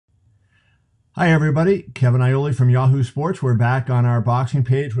Hi, everybody. Kevin Ioli from Yahoo Sports. We're back on our boxing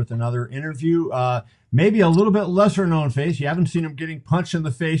page with another interview. Maybe a little bit lesser known face. You haven't seen him getting punched in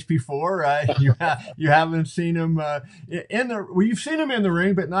the face before. You haven't seen him in the. Well, you've seen him in the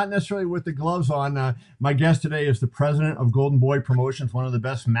ring, but not necessarily with the gloves on. My guest today is the president of Golden Boy Promotions, one of the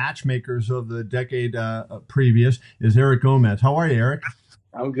best matchmakers of the decade previous. Is Eric Gomez. How are you, Eric?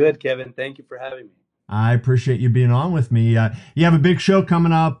 I'm good, Kevin. Thank you for having me. I appreciate you being on with me. You have a big show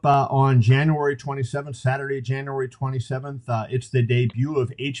coming up on January 27th, Saturday, January 27th. It's the debut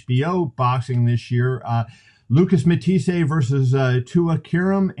of HBO boxing this year. Lucas Matthysse versus Tewa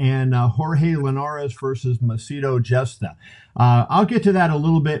Kiram and Jorge Linares versus Macedo Gesta. I'll get to that a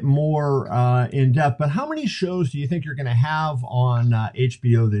little bit more in depth, but how many shows do you think you're going to have on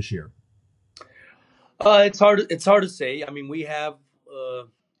HBO this year? It's hard. It's hard to say. I mean, we have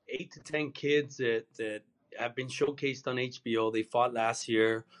 8 to 10 kids that have been showcased on HBO. They fought last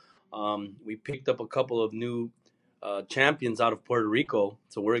year. We picked up a couple of new champions out of Puerto Rico,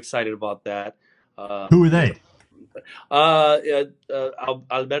 so we're excited about that. Who are they?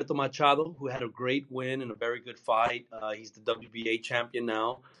 Alberto Machado, who had a great win and a very good fight. He's the WBA champion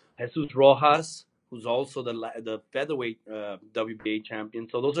now. Jesus Rojas, who's also the featherweight WBA champion.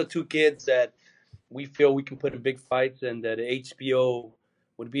 So those are two kids that we feel we can put in big fights and that HBO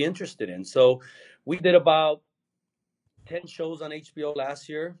would be interested in. So we did about 10 shows on HBO last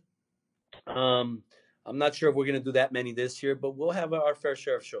year. I'm not sure if we're going to do that many this year, but we'll have our fair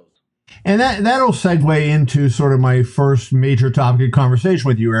share of shows. And that'll segue into sort of my first major topic of conversation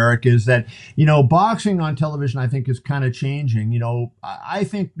with you, Eric, is that, boxing on television, I think, is kind of changing. I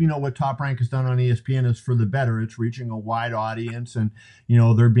think, what Top Rank has done on ESPN is for the better. It's reaching a wide audience and,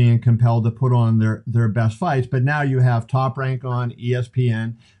 they're being compelled to put on their best fights. But now you have Top Rank on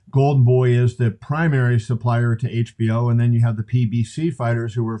ESPN. Golden Boy is the primary supplier to HBO, and then you have the PBC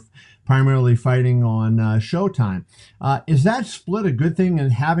fighters who are primarily fighting on Showtime. Is that split a good thing,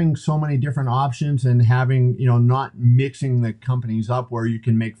 and having so many different options and having, not mixing the companies up where you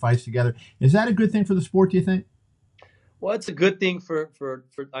can make fights together? Is that a good thing for the sport, do you think? Well, it's a good thing for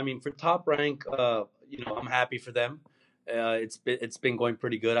Top Rank. I'm happy for them. It's been going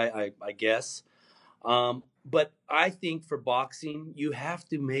pretty good, I guess. But I think for boxing, you have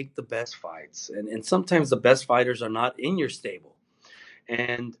to make the best fights. And sometimes the best fighters are not in your stable.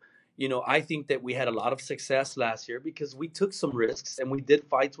 And, I think that we had a lot of success last year because we took some risks and we did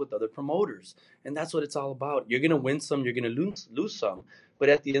fights with other promoters. And that's what it's all about. You're going to win some, you're going to lose some. But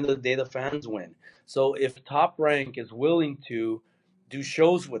at the end of the day, the fans win. So if Top Rank is willing to do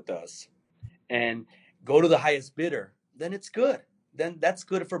shows with us and go to the highest bidder, then it's good. Then that's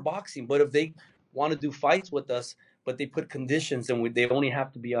good for boxing. But if they want to do fights with us, but they put conditions and they only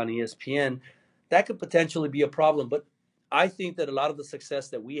have to be on ESPN, that could potentially be a problem. But I think that a lot of the success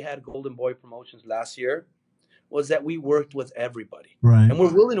that we had Golden Boy Promotions last year was that we worked with everybody. Right. And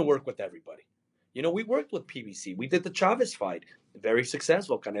we're willing to work with everybody. We worked with PBC. We did the Chavez fight, very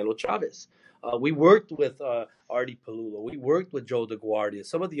successful, Canelo Chavez. We worked with Artie Palula. We worked with Joe DeGuardia,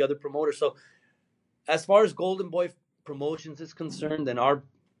 some of the other promoters. So as far as Golden Boy Promotions is concerned, then our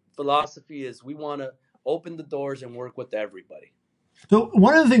philosophy is we want to open the doors and work with everybody. So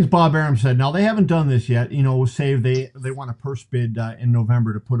one of the things Bob Arum said, now they haven't done this yet, say they want a purse bid in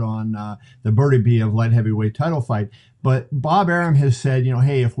November to put on the Birdie B of light heavyweight title fight. But Bob Arum has said,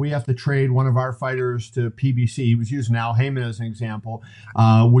 hey, if we have to trade one of our fighters to PBC, he was using Al Heyman as an example,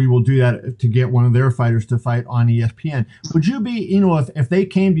 we will do that to get one of their fighters to fight on ESPN. Would you be, if they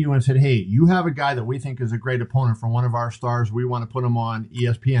came to you and said, hey, you have a guy that we think is a great opponent for one of our stars, we want to put him on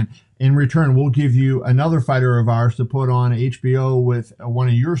ESPN. In return, we'll give you another fighter of ours to put on HBO with one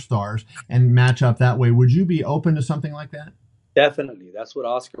of your stars and match up that way. Would you be open to something like that? Definitely. That's what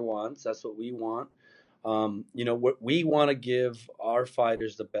Oscar wants. That's what we want. We want to give our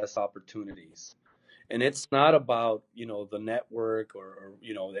fighters the best opportunities. And it's not about, the network or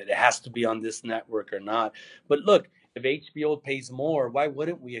it has to be on this network or not. But look, if HBO pays more, why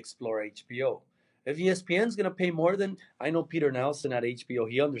wouldn't we explore HBO? If ESPN's going to pay more, then I know Peter Nelson at HBO,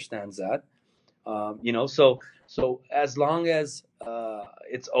 he understands that. So as long as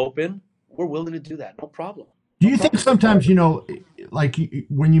it's open, we're willing to do that. No problem. Do you think sometimes, like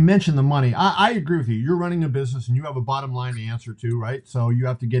when you mention the money, I agree with you. You're running a business and you have a bottom line to answer to, right? So you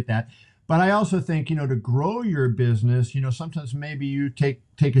have to get that. But I also think, to grow your business, sometimes maybe you take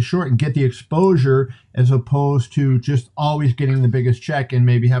a short and get the exposure as opposed to just always getting the biggest check and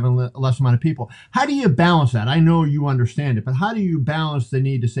maybe having less amount of people. How do you balance that? I know you understand it, but how do you balance the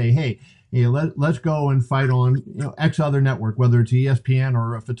need to say, hey, let's go and fight on X other network, whether it's ESPN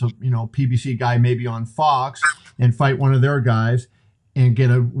or if it's a PBC guy maybe on Fox, and fight one of their guys, and get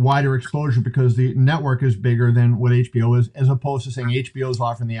a wider exposure because the network is bigger than what HBO is, as opposed to saying HBO is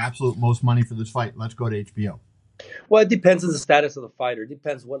offering the absolute most money for this fight. Let's go to HBO. Well, it depends on the status of the fighter. It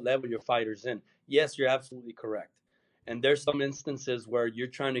depends what level your fighter's in. Yes, you're absolutely correct. And there's some instances where you're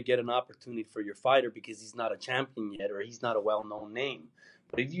trying to get an opportunity for your fighter because he's not a champion yet or he's not a well-known name.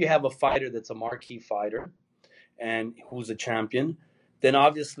 But if you have a fighter that's a marquee fighter and who's a champion, then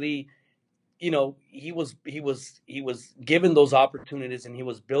obviously, he was given those opportunities and he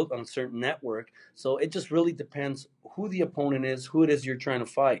was built on a certain network. So it just really depends who the opponent is, who it is you're trying to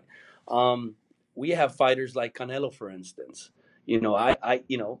fight. Um, we have fighters like Canelo, for instance.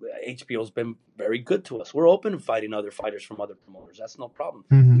 HBO's been very good to us. We're open to fighting other fighters from other promoters. That's no problem.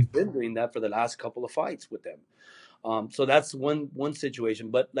 Mm-hmm. We've been doing that for the last couple of fights with them. So that's one situation.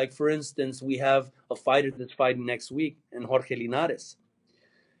 But like for instance, we have a fighter that's fighting next week, and Jorge Linares.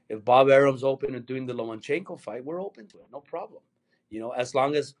 If Bob Arum's open to doing the Lomachenko fight, we're open to it, no problem. As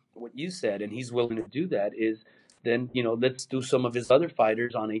long as what you said, and he's willing to do that, is then let's do some of his other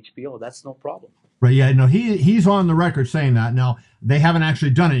fighters on HBO. That's no problem. Right. Yeah. No, he's on the record saying that. Now they haven't actually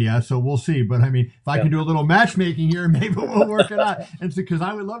done it yet, so we'll see. But I mean, if I Yeah. can do a little matchmaking here, maybe we'll work it out. And because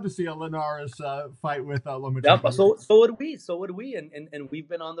I would love to see a Linares fight with Lomachenko. Yeah, so would we. So would we. And we've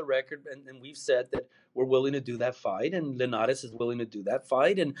been on the record and we've said that we're willing to do that fight, and Linares is willing to do that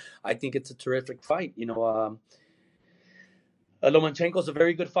fight, and I think it's a terrific fight. Lomachenko's a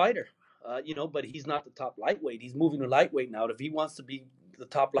very good fighter, but he's not the top lightweight. He's moving to lightweight now. If he wants to be the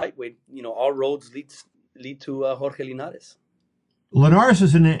top lightweight, all roads lead to Jorge Linares. Linares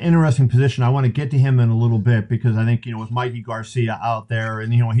is in an interesting position. I want to get to him in a little bit because I think, with Mikey Garcia out there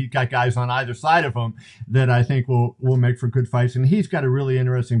and, he's got guys on either side of him that I think will make for good fights. And he's got a really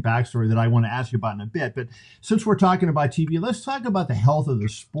interesting backstory that I want to ask you about in a bit. But since we're talking about TV, let's talk about the health of the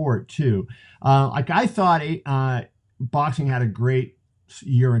sport too. I thought boxing had a great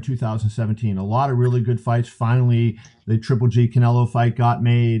year in 2017. A lot of really good fights. Finally, the Triple G Canelo fight got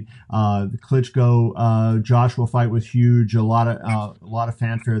made. The Klitschko Joshua fight was huge. A lot of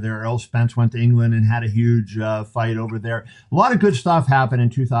fanfare there. Earl Spence went to England and had a huge fight over there. A lot of good stuff happened in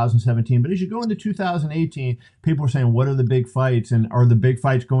 2017. But as you go into 2018, people are saying, "What are the big fights? And are the big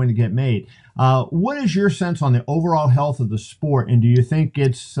fights going to get made?" What is your sense on the overall health of the sport? And do you think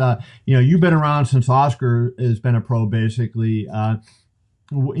it's you've been around since Oscar has been a pro, basically.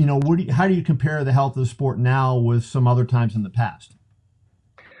 How do you compare the health of the sport now with some other times in the past?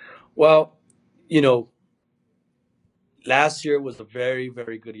 Well, last year was a very,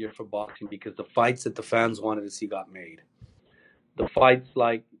 very good year for boxing because the fights that the fans wanted to see got made. The fights,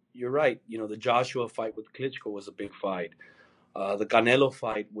 like, you're right, the Joshua fight with Klitschko was a big fight. The Canelo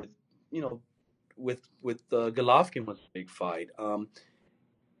fight with Golovkin was a big fight.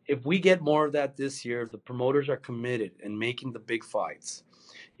 If we get more of that this year, if the promoters are committed and making the big fights,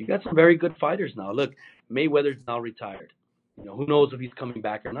 you got some very good fighters now. Look, Mayweather's now retired. Who knows if he's coming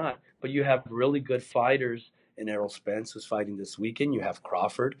back or not? But you have really good fighters in Errol Spence, who's fighting this weekend. You have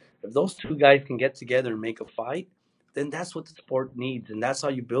Crawford. If those two guys can get together and make a fight, then that's what the sport needs, and that's how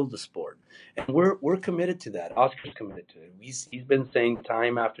you build the sport. And we're committed to that. Oscar's committed to it. He's been saying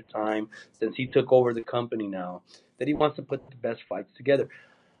time after time since he took over the company now that he wants to put the best fights together.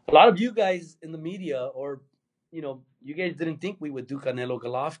 A lot of you guys in the media, or you guys didn't think we would do Canelo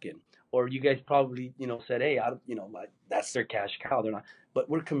Golovkin, or you guys probably said, hey, that's their cash cow. They're not, but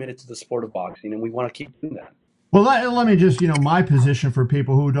we're committed to the sport of boxing, and we want to keep doing that. Well, let me just, my position for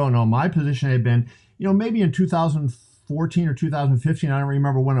people who don't know, my position had been, maybe in 2014 or 2015, I don't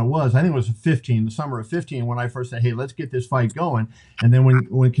remember when it was. I think it was 15, the summer of 15, when I first said, hey, let's get this fight going. And then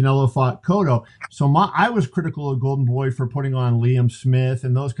when Canelo fought Cotto, so I was critical of Golden Boy for putting on Liam Smith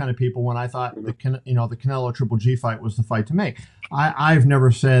and those kind of people when I thought the Canelo Triple G fight was the fight to make. I've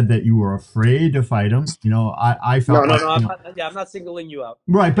never said that you were afraid to fight him. I felt no. I'm not singling you out.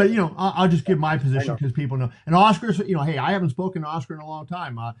 Right, but I'll just give my position because people know. And Oscar's, hey, I haven't spoken to Oscar in a long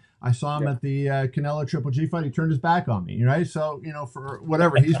time. I saw him at the Canelo Triple G fight. He turned his back on me, right? So for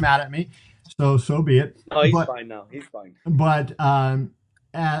whatever, he's mad at me. So be it. Oh, he's fine now. He's fine. But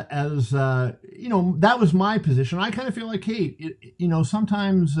as that was my position. I kind of feel like, hey,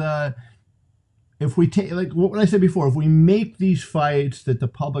 sometimes. If we take, like what I said before, if we make these fights that the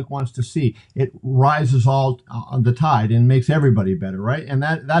public wants to see, it rises all on the tide and makes everybody better, right? And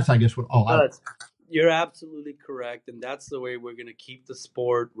that's I guess what you're absolutely correct, and that's the way we're going to keep the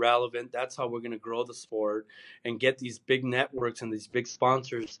sport relevant. That's how we're going to grow the sport and get these big networks and these big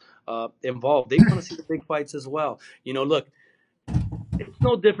sponsors involved. They want to see the big fights as well. Look, it's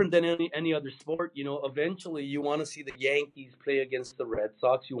no different than any other sport. Eventually you want to see the Yankees play against the Red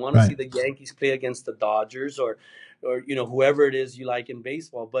Sox. You want to see Right. the Yankees play against the Dodgers, or whoever it is you like in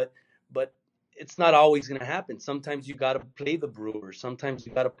baseball. But it's not always going to happen. Sometimes you got to play the Brewers. Sometimes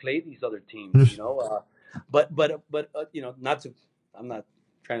you got to play these other teams. Not to. I'm not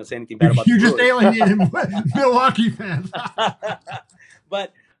trying to say anything bad about the You just Brewers. alienated Milwaukee fans.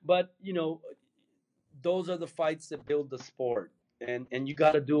 but those are the fights that build the sport, and you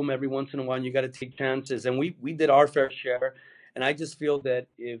got to do them every once in a while. And you got to take chances, and we did our fair share. And I just feel that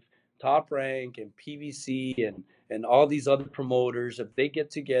if Top Rank and PVC and all these other promoters, if they get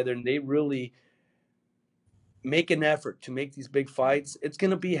together and they really make an effort to make these big fights, it's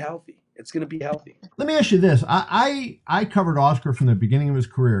going to be healthy. It's going to be healthy. Let me ask you this. I covered Oscar from the beginning of his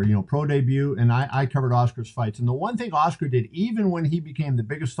career, pro debut, and I covered Oscar's fights. And the one thing Oscar did, even when he became the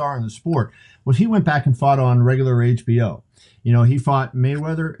biggest star in the sport, was he went back and fought on regular HBO. He fought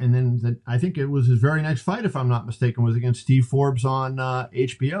Mayweather, and then I think it was his very next fight, if I'm not mistaken, was against Steve Forbes on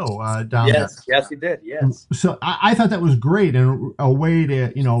HBO down there. Yes, he did. Yes. So I thought that was great, and a way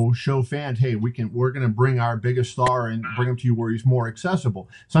to show fans, hey, we're going to bring our biggest star and bring him to you where he's more accessible.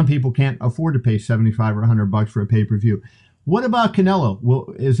 Some people can't afford to pay $75 or $100 for a pay-per-view. What about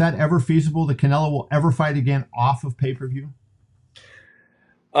Canelo? Is that ever feasible that Canelo will ever fight again off of pay-per-view?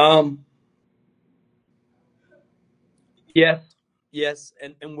 Yes,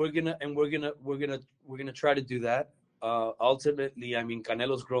 and we're gonna try to do that. Ultimately, I mean,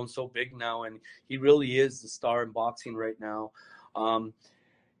 Canelo's grown so big now, and he really is the star in boxing right now.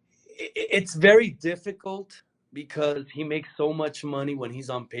 It's very difficult because he makes so much money when he's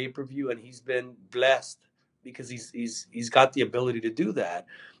on pay-per-view, and he's been blessed because he's got the ability to do that.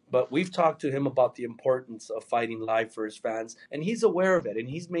 But we've talked to him about the importance of fighting live for his fans, and he's aware of it. And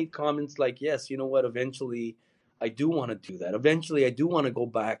he's made comments like, "Yes, you know what? Eventually, I do want to do that. Eventually, I do want to go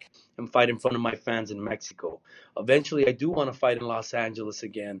back and fight in front of my fans in Mexico. Eventually, I do want to fight in Los Angeles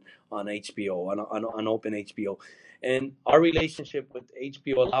again on HBO, on open HBO." And our relationship with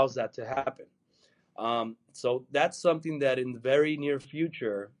HBO allows that to happen. So that's something that in the very near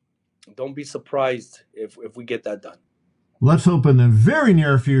future, don't be surprised if we get that done. Let's hope in the very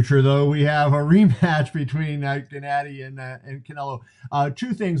near future, though, we have a rematch between Gennady and Canelo.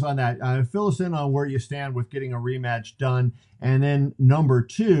 Two things on that. Fill us in on where you stand with getting a rematch done. And then number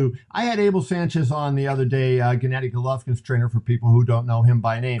two, I had Abel Sanchez on the other day, Gennady Golovkin's trainer, for people who don't know him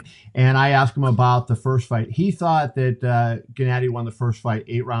by name. And I asked him about the first fight. He thought that Gennady won the first fight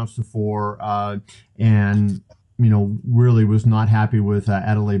 8 rounds to 4. And really was not happy with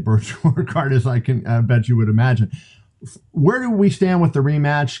Adelaide Bird's scorecard, as I can bet you would imagine. Where do we stand with the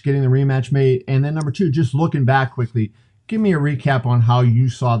rematch, getting the rematch made? And then number two, just looking back quickly, give me a recap on how you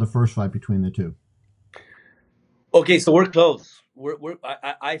saw the first fight between the two. Okay, so we're close.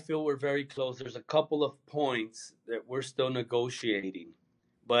 I feel we're very close. There's a couple of points that we're still negotiating.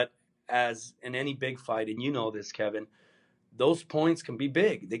 But as in any big fight, and you know this, Kevin, those points can be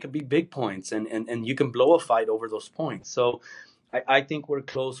big. They can be big points, and you can blow a fight over those points. So I think we're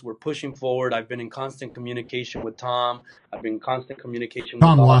close. We're pushing forward. I've been in constant communication with Tom. I've been in constant communication with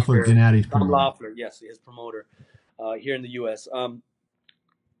Tom Loeffler, Oscar. Gennady's Tom promoter. Loeffler, yes, his promoter here in the U.S.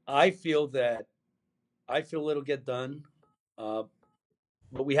 I feel it'll get done, but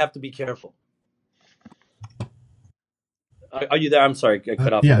we have to be careful. Are you there? I'm sorry, I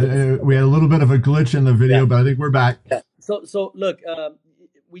cut off. We had a little bit of a glitch in the video, Yeah. but I think we're back. Yeah. So look,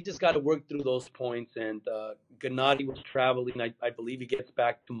 we just got to work through those points. And Gennady was traveling. I believe he gets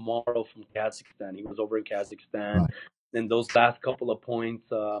back tomorrow from Kazakhstan. He was over in Kazakhstan. Right. And those last couple of points,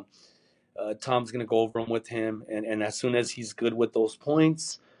 Tom's going to go over them with him. And as soon as he's good with those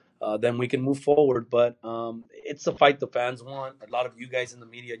points, then we can move forward. But it's a fight the fans want. A lot of you guys in the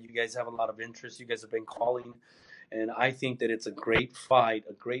media, you guys have a lot of interest. You guys have been calling. And I think that it's a great fight.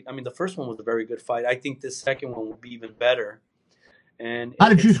 The first one was a very good fight. I think this second one will be even better. And how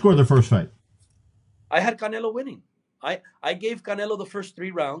did you score the first fight? I had Canelo winning. I gave Canelo the first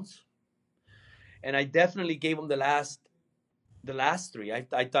 3 rounds, and I definitely gave him the last 3.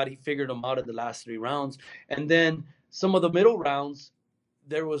 I thought he figured him out at the last 3 rounds. And then some of the middle rounds,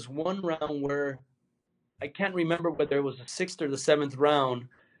 there was one round where I can't remember whether it was the 6th or the 7th round.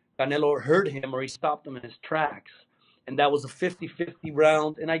 Canelo hurt him or he stopped him in his tracks. And that was a 50-50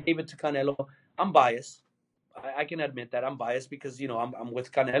 round, and I gave it to Canelo. I'm biased. I can admit that I'm biased because, I'm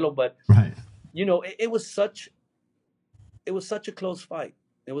with Canelo. But, right. It was such a close fight.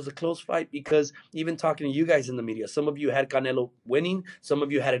 It was a close fight because even talking to you guys in the media, some of you had Canelo winning. Some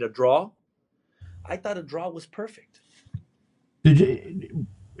of you had it a draw. I thought a draw was perfect.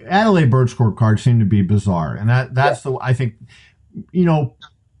 Adelaide Bird's scorecard seemed to be bizarre. And that's I think you know,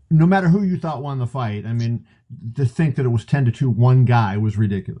 no matter who you thought won the fight, I mean, to think that it was 10-2 one guy was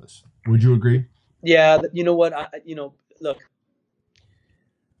ridiculous. Would you agree? Yeah, you know what? Look,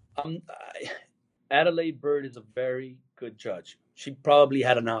 Adelaide Bird is a very good judge. She probably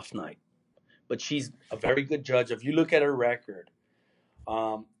had an off night, but she's a very good judge. If you look at her record,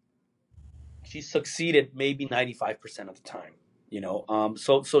 um, she succeeded maybe 95% of the time.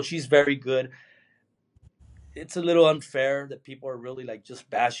 So she's very good. It's a little unfair that people are really like just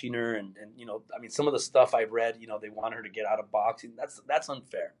bashing her, and I mean, some of the stuff I read, they want her to get out of boxing. That's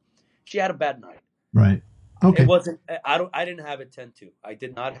unfair. She had a bad night. Right. It Okay. wasn't. I didn't have it 10-2. I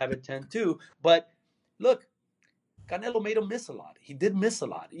did not have it 10-2. But look, Canelo made him miss a lot. He did miss a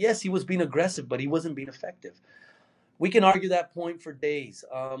lot. Yes, he was being aggressive, but he wasn't being effective. We can argue that point for days.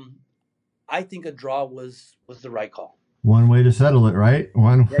 I think a draw was the right call. One way to settle it, right?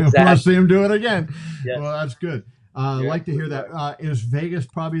 One. Let's see Exactly. him do it again. Yes. Well, that's good. You're Like to hear absolutely that. right. Is Vegas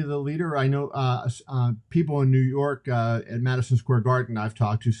probably the leader? I know people in New York at Madison Square Garden I've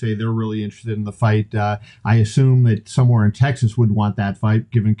talked to say they're really interested in the fight. I assume that somewhere in Texas would want that fight,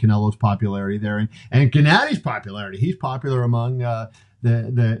 given Canelo's popularity there and Gennady's popularity. He's popular among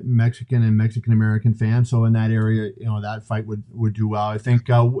the Mexican and Mexican American fans. So in that area, that fight would do well. I think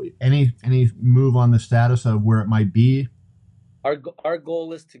any move on the status of where it might be. Our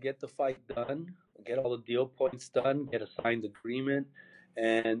goal is to get the fight done, get all the deal points done, get a signed agreement,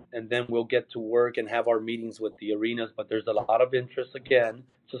 and then we'll get to work and have our meetings with the arenas. But there's a lot of interest again,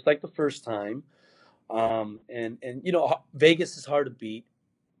 just like the first time. And Vegas is hard to beat.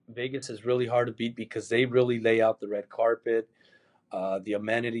 Vegas is really hard to beat because they really lay out the red carpet. The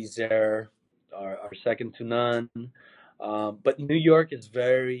amenities there are second to none. But New York is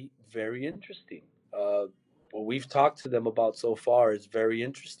very, very interesting. What we've talked to them about so far is very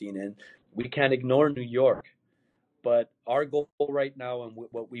interesting, and we can't ignore New York. But our goal right now and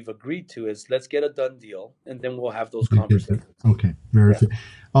what we've agreed to is let's get a done deal, and then we'll have those conversations. Okay, very Yeah. fair.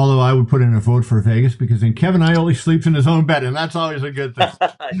 Although I would put in a vote for Vegas because then Kevin only sleeps in his own bed, and that's always a good thing.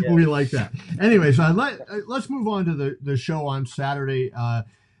 Yeah. We like that. Anyways, let's move on to the show on Saturday.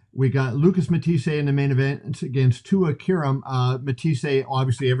 We got Lucas Matthysse in the main event against Tewa Kiram. Matthysse,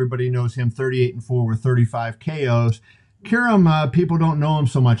 obviously everybody knows him, 38-4 with 35 KOs. Kiram, people don't know him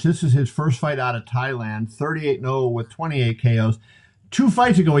so much. This is his first fight out of Thailand, 38-0 with 28 KOs. 2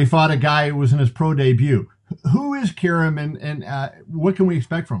 fights ago, he fought a guy who was in his pro debut. Who is Kiram, and what can we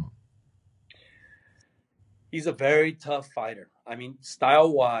expect from him? He's a very tough fighter. I mean,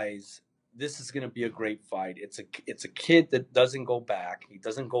 style wise, this is going to be a great fight. It's a kid that doesn't go back. He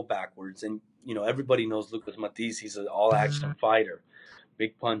doesn't go backwards, and everybody knows Lucas Matthysse. He's an all action fighter,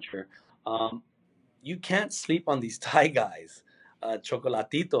 big puncher. Um, you can't sleep on these Thai guys.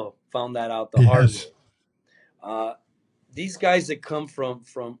 Chocolatito found that out the hard way. Yes. Uh, these guys that come from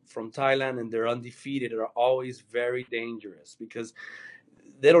Thailand and they're undefeated are always very dangerous because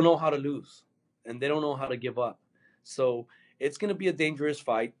they don't know how to lose and they don't know how to give up. So it's going to be a dangerous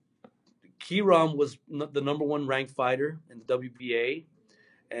fight. Kiram was the number one ranked fighter in the WBA,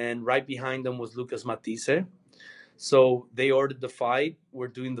 and right behind them was Lucas Matthysse. So they ordered the fight. We're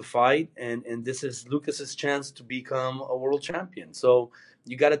doing the fight, and this is Lucas's chance to become a world champion. So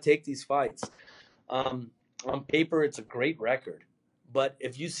you got to take these fights. Um, on paper, it's a great record, but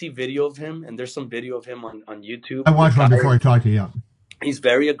if you see video of him, and there's some video of him on YouTube, I the watched guy one before I talked to you. he's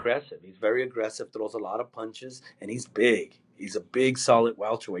very aggressive. He's very aggressive, throws a lot of punches, and he's big. He's a big, solid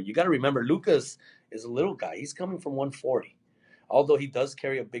welterweight. You got to remember, Lucas is a little guy. He's coming from 140. Although he does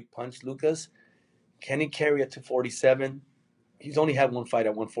carry a big punch, Lucas, can he carry it to 47? He's only had one fight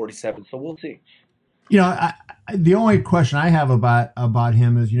at 147, so we'll see. The only question I have about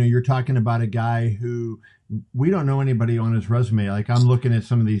him is, you're talking about a guy who we don't know anybody on his resume. Like I'm looking at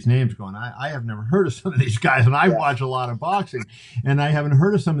some of these names, going, I have never heard of some of these guys, and I Yeah. watch a lot of boxing, and I haven't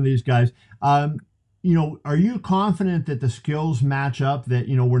heard of some of these guys. Are you confident that the skills match up? That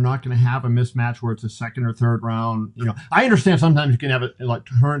we're not going to have a mismatch where it's a second or third round. I understand sometimes you can have it like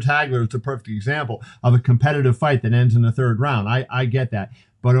Terrence Hagler is the perfect example of a competitive fight that ends in the third round. I get that.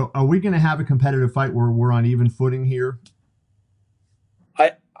 But are we going to have a competitive fight where we're on even footing here?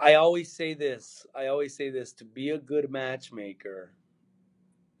 I always say this. I always say this. To be a good matchmaker,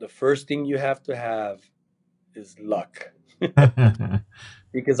 the first thing you have to have is luck.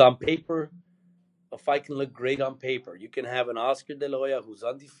 Because on paper, a fight can look great on paper. You can have an Oscar De La Hoya who's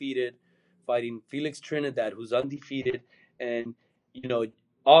undefeated fighting Felix Trinidad who's undefeated, and you know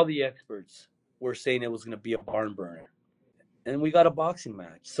all the experts were saying it was going to be a barn burner, and we got a boxing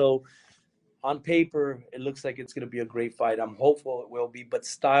match. So on paper, it looks like it's going to be a great fight. I'm hopeful it will be, but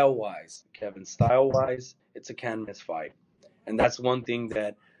style wise, Kevin, style wise, it's a can't miss fight. And that's one thing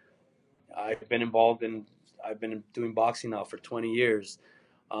that I've been involved in. I've been doing boxing now for 20 years.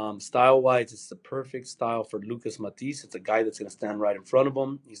 Style-wise, it's the perfect style for Lucas Matthysse. It's a guy that's going to stand right in front of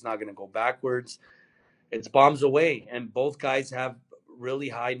him. He's not going to go backwards. It's bombs away, and both guys have really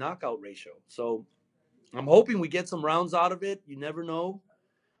high knockout ratio. So I'm hoping we get some rounds out of it. You never know.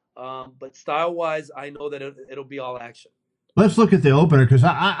 But style-wise, I know that it'll be all action. Let's look at the opener because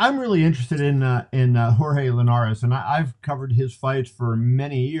I'm really interested in Jorge Linares, and I've covered his fights for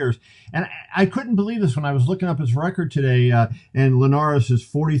many years, and I couldn't believe this when I was looking up his record today. And Linares is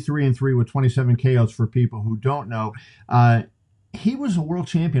 43-3 with 27 KOs. For people who don't know, he was a world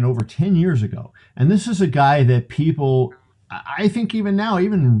champion over 10 years ago, and this is a guy that people, I think even now,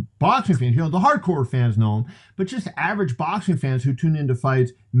 even boxing fans, the hardcore fans know him, but just average boxing fans who tune into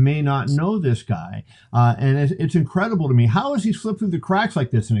fights may not know this guy. And it's incredible to me. How has he slipped through the cracks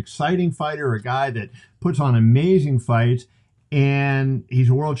like this? An exciting fighter, a guy that puts on amazing fights, and he's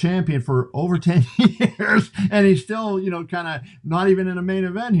a world champion for over 10 years, and he's still, kind of not even in a main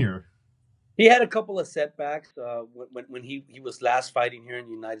event here. He had a couple of setbacks when he was last fighting here in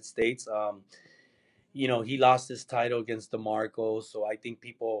the United States. He lost his title against DeMarco, so I think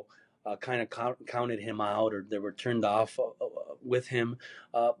people kind of counted him out, or they were turned off with him.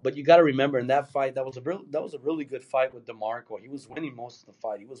 But you got to remember, in that fight, that was a really good fight with DeMarco. He was winning most of the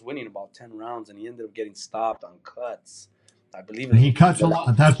fight. He was winning about 10 rounds, and he ended up getting stopped on cuts. I believe he cuts a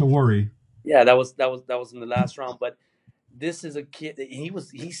lot. That's the worry. Yeah, that was in the last round. But this is a kid.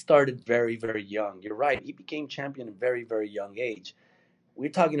 He started very, very young. You're right. He became champion at a very, very young age. We're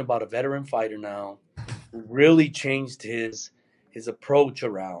talking about a veteran fighter now who really changed his approach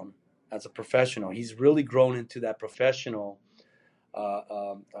around as a professional. He's really grown into that professional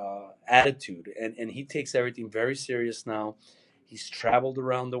attitude, and he takes everything very serious now. He's traveled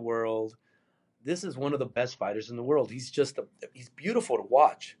around the world. This is one of the best fighters in the world. He's beautiful to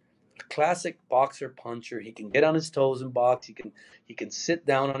watch. A classic boxer puncher. He can get on his toes and box. He can sit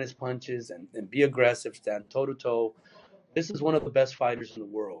down on his punches and be aggressive, stand toe to toe. This is one of the best fighters in the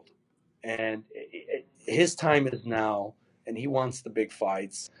world, and his time is now, and he wants the big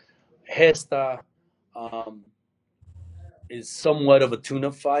fights. Hesta is somewhat of a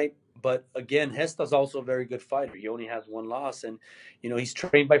tune-up fight, but again, Hesta's also a very good fighter. He only has one loss, and he's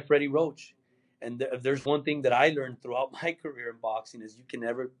trained by Freddie Roach. And if there's one thing that I learned throughout my career in boxing is you can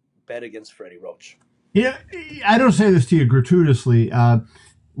never bet against Freddie Roach. Yeah, I don't say this to you gratuitously.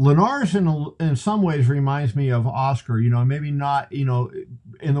 Linares in some ways reminds me of Oscar, maybe not, in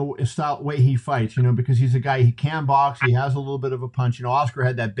the style way he fights, because he's a guy, he can box, he has a little bit of a punch. Oscar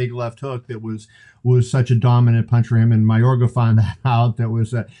had that big left hook that was such a dominant punch for him, and Mayorga found that out. That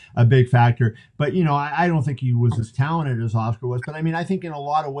was a big factor. But, I don't think he was as talented as Oscar was. But, I think in a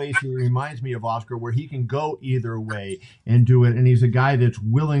lot of ways he reminds me of Oscar, where he can go either way and do it. And he's a guy that's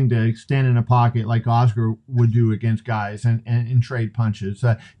willing to stand in a pocket like Oscar would do against guys and trade punches.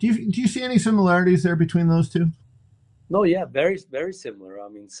 Do you see any similarities there between those two? No, yeah, very, very similar.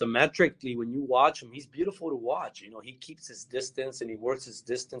 Symmetrically, when you watch him, he's beautiful to watch. He keeps his distance and he works his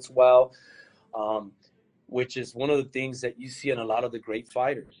distance well, which is one of the things that you see in a lot of the great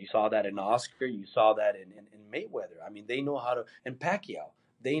fighters. You saw that in Oscar. You saw that in Mayweather. They know how to, and Pacquiao,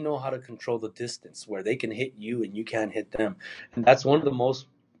 they know how to control the distance where they can hit you and you can't hit them. And that's one of the most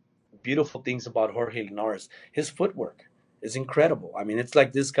beautiful things about Jorge Linares. His footwork is incredible. It's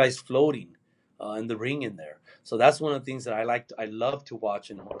like this guy's floating in the ring in there. So that's one of the things that I love to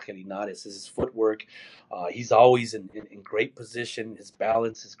watch in Jorge Linares is his footwork. He's always in great position. His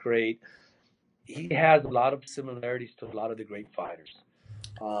balance is great. He has a lot of similarities to a lot of the great fighters.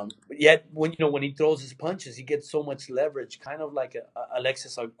 But yet, when he throws his punches, he gets so much leverage, kind of like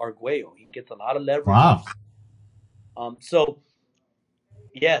Alexis Arguello. He gets a lot of leverage. Wow. So,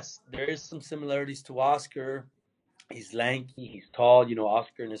 yes, there is some similarities to Oscar. He's lanky. He's tall.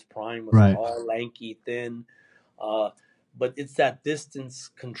 Oscar in his prime was right. Tall, lanky, thin. But it's that distance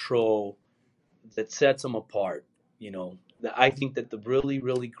control that sets him apart. I think that the really,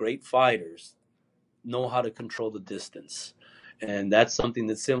 really great fighters know how to control the distance. And that's something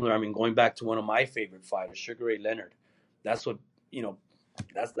that's similar. Going back to one of my favorite fighters, Sugar Ray Leonard. That's what,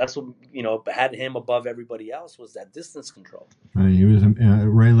 that's what had him above everybody else was that distance control. He was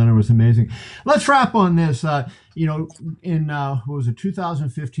Ray Leonard was amazing. Let's wrap on this. In what was it,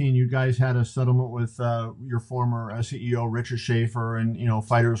 2015? You guys had a settlement with your former CEO Richard Schaefer, and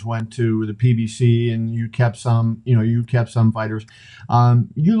fighters went to the PBC, and you kept some. You kept some fighters.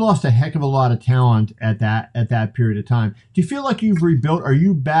 You lost a heck of a lot of talent at that period of time. Do you feel like you've rebuilt? Are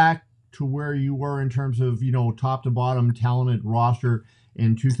you back to where you were in terms of top to bottom talented roster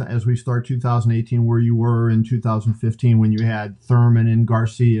as we start 2018 where you were in 2015 when you had Thurman and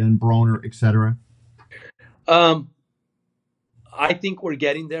Garcia and Broner, etc.? I think we're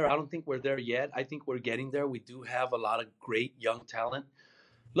getting there. I don't think we're there yet. I think we're getting there. We do have a lot of great young talent.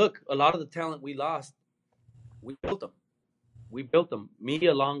 Look, a lot of the talent we lost, we built them. We built them. Me,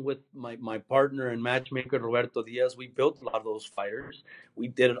 along with my partner and matchmaker Roberto Diaz, we built a lot of those fighters. We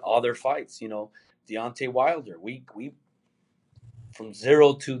did all their fights. Deontay Wilder. We from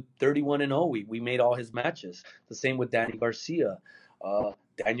 0 to 31-0. We made all his matches. The same with Danny Garcia,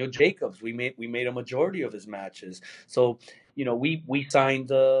 Daniel Jacobs. We made a majority of his matches. So we signed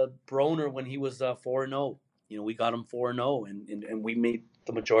Broner when he was 4-0. We got him 4-0, and we made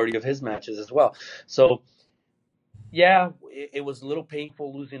the majority of his matches as well. So yeah, it was a little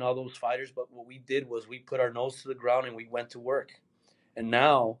painful losing all those fighters, but what we did was we put our nose to the ground and we went to work. And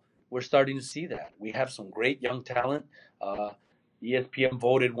now we're starting to see that. We have some great young talent. ESPN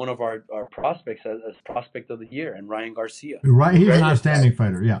voted one of our prospects as prospect of the year, and Ryan Garcia. Right, he's an outstanding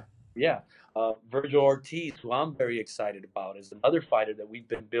fighter, yeah. Yeah. Virgil Ortiz, who I'm very excited about, is another fighter that we've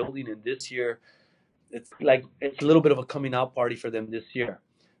been building, and this year it's a little bit of a coming out party for them this year.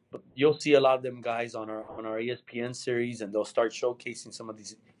 But you'll see a lot of them guys on our ESPN series, and they'll start showcasing some of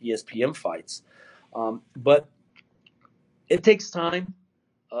these ESPN fights. But it takes time.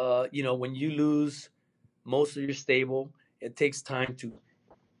 When you lose most of your stable, it takes time to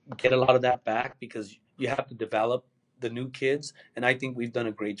get a lot of that back because you have to develop the new kids, and I think we've done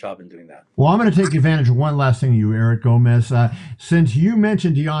a great job in doing that. Well, I'm going to take advantage of one last thing, Eric Gomez. Since you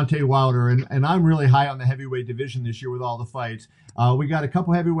mentioned Deontay Wilder, and I'm really high on the heavyweight division this year with all the fights, we got a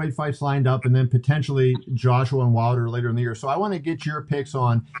couple heavyweight fights lined up, and then potentially Joshua and Wilder later in the year. So I want to get your picks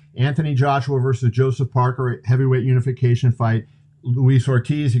on Anthony Joshua versus Joseph Parker, heavyweight unification fight, Luis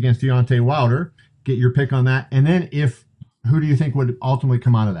Ortiz against Deontay Wilder. Get your pick on that. And then who do you think would ultimately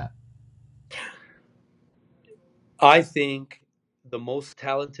come out of that? I think the most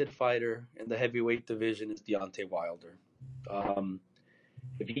talented fighter in the heavyweight division is Deontay Wilder.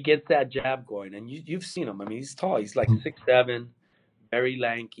 If he gets that jab going, and you've seen him, I mean, he's tall. He's like 6'7", very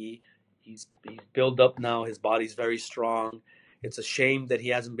lanky. He's built up now. His body's very strong. It's a shame that he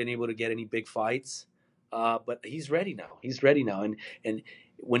hasn't been able to get any big fights, but he's ready now. He's ready now, and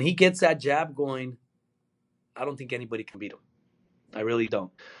when he gets that jab going, I don't think anybody can beat him. I really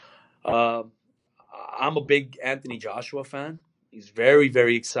don't. I'm a big Anthony Joshua fan. He's very,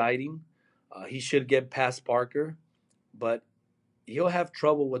 very exciting. He should get past Parker, but he'll have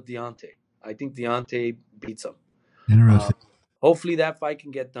trouble with Deontay. I think Deontay beats him. Interesting. Hopefully that fight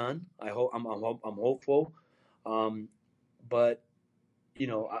can get done. I'm hopeful. But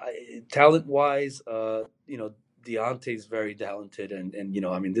talent-wise, Deontay's very talented, and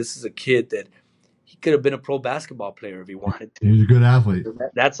I mean, this is a kid that he could have been a pro basketball player if he wanted to. He's a good athlete.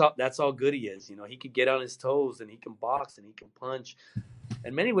 That's how good he is. He could get on his toes, and he can box, and he can punch.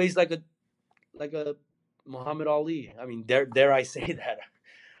 In many ways, like a Muhammad Ali. I mean, dare I say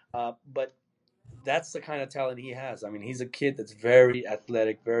that? But that's the kind of talent he has. I mean, he's a kid that's very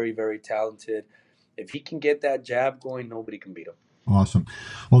athletic, very, very talented. If he can get that jab going, nobody can beat him. Awesome.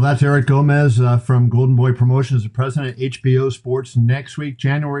 Well, that's Eric Gomez from Golden Boy Promotions, the president of HBO Sports. Next week,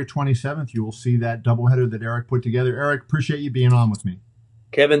 January 27th, you will see that doubleheader that Eric put together. Eric, appreciate you being on with me.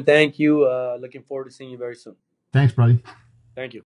 Kevin, thank you. Looking forward to seeing you very soon. Thanks, buddy. Thank you.